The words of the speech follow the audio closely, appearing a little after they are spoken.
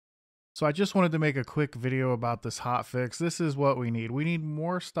So I just wanted to make a quick video about this hotfix. This is what we need. We need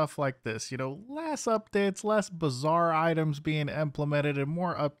more stuff like this, less updates, less bizarre items being implemented, and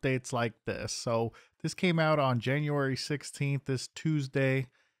more updates like this. So this came out on January 16th, this Tuesday.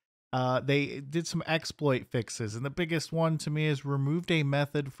 They did some exploit fixes, and the biggest one to me is removed a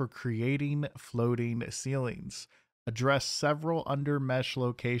method for creating floating ceilings, addressed several under mesh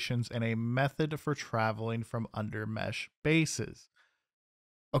locations, and a method for traveling from under mesh bases.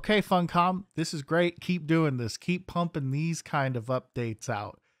 Okay, Funcom, this is great. Keep doing this. Keep pumping these kind of updates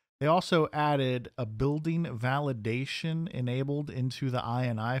out. They also added a building validation enabled into the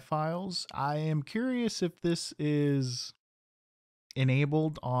INI files. I am curious if this is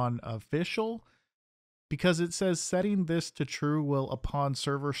enabled on official because it says setting this to true will upon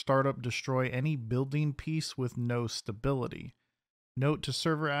server startup destroy any building piece with no stability. Note to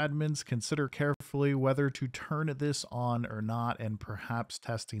server admins, consider carefully whether to turn this on or not, and perhaps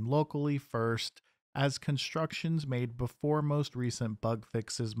testing locally first, as constructions made before most recent bug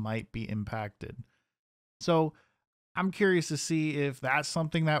fixes might be impacted. So I'm curious to see if that's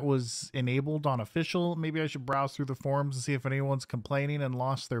something that was enabled on official. Maybe I should browse through the forums and see if anyone's complaining and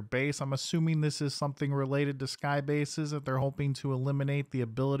lost their base. I'm assuming this is something related to sky bases, that they're hoping to eliminate the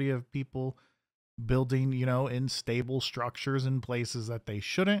ability of people building, in stable structures in places that they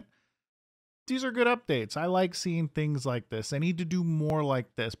shouldn't. These are good updates. I like seeing things like this. They need to do more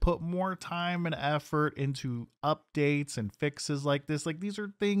like this. Put more time and effort into updates and fixes like this. Like, these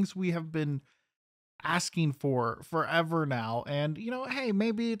are things we have been asking for forever now. And, hey,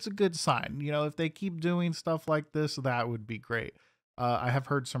 maybe it's a good sign. If they keep doing stuff like this, that would be great. I have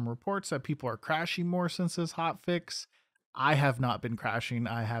heard some reports that people are crashing more since this hotfix. I have not been crashing.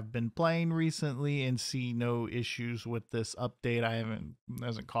 I have been playing recently and see no issues with this update. It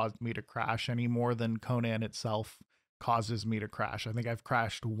hasn't caused me to crash any more than Conan itself causes me to crash. I think I've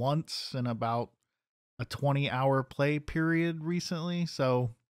crashed once in about a 20-hour play period recently. So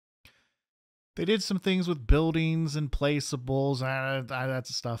they did some things with buildings and placeables.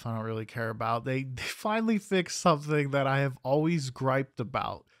 That's stuff I don't really care about. They finally fixed something that I have always griped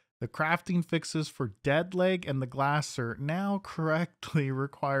about. The crafting fixes for Dead Leg and the Glasser now correctly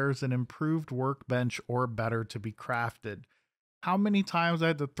requires an improved workbench or better to be crafted. How many times I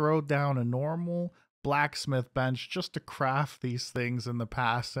had to throw down a normal blacksmith bench just to craft these things in the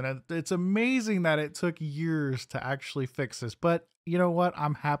past, and it's amazing that it took years to actually fix this. But you know what?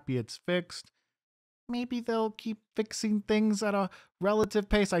 I'm happy it's fixed. Maybe they'll keep fixing things at a relative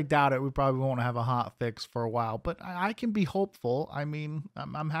pace. I doubt it. We probably won't have a hot fix for a while, but I can be hopeful. I mean,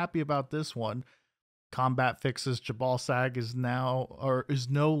 I'm happy about this one. Combat fixes Jabal Sag is no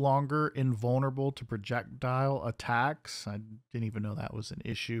longer invulnerable to projectile attacks. I didn't even know that was an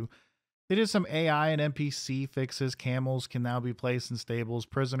issue. They did some AI and NPC fixes. Camels can now be placed in stables.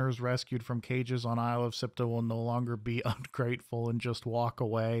 Prisoners rescued from cages on Isle of Sipta will no longer be ungrateful and just walk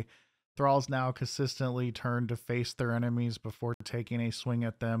away. Thralls now consistently turn to face their enemies before taking a swing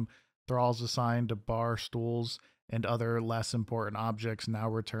at them. Thralls assigned to bar stools and other less important objects now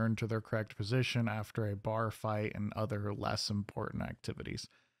return to their correct position after a bar fight and other less important activities.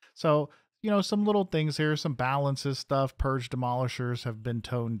 So, some little things here, some balances stuff. Purge demolishers have been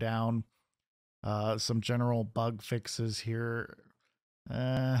toned down. Some general bug fixes here.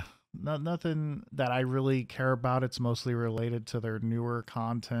 Nothing that I really care about. It's mostly related to their newer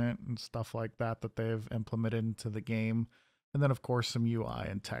content and stuff like that they've implemented into the game. And then, of course, some UI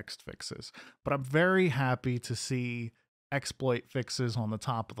and text fixes. But I'm very happy to see exploit fixes on the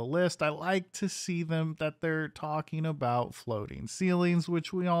top of the list. I like to see them that they're talking about floating ceilings,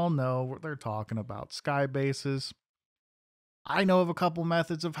 which we all know they're talking about sky bases. I know of a couple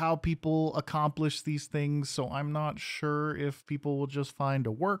methods of how people accomplish these things, so I'm not sure if people will just find a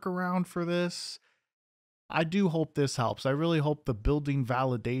workaround for this. I do hope this helps. I really hope the building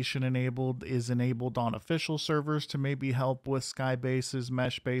validation is enabled on official servers to maybe help with sky bases,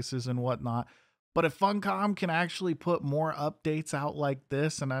 mesh bases, and whatnot. But if Funcom can actually put more updates out like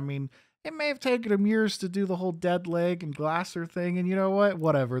this, and I mean, it may have taken them years to do the whole Dead Leg and Glasser thing, and you know what?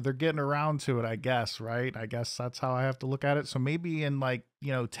 Whatever. They're getting around to it, I guess, right? I guess that's how I have to look at it. So maybe in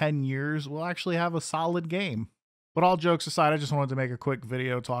 10 years, we'll actually have a solid game. But all jokes aside, I just wanted to make a quick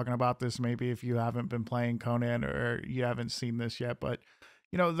video talking about this. Maybe if you haven't been playing Conan or you haven't seen this yet, but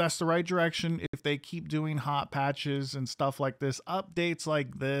that's the right direction. If they keep doing hot patches and stuff like this, updates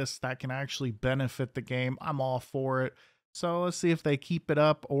like this that can actually benefit the game, I'm all for it. So let's see if they keep it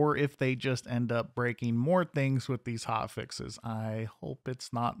up or if they just end up breaking more things with these hot fixes. I hope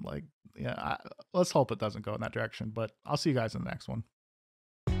it's not let's hope it doesn't go in that direction, but I'll see you guys in the next one.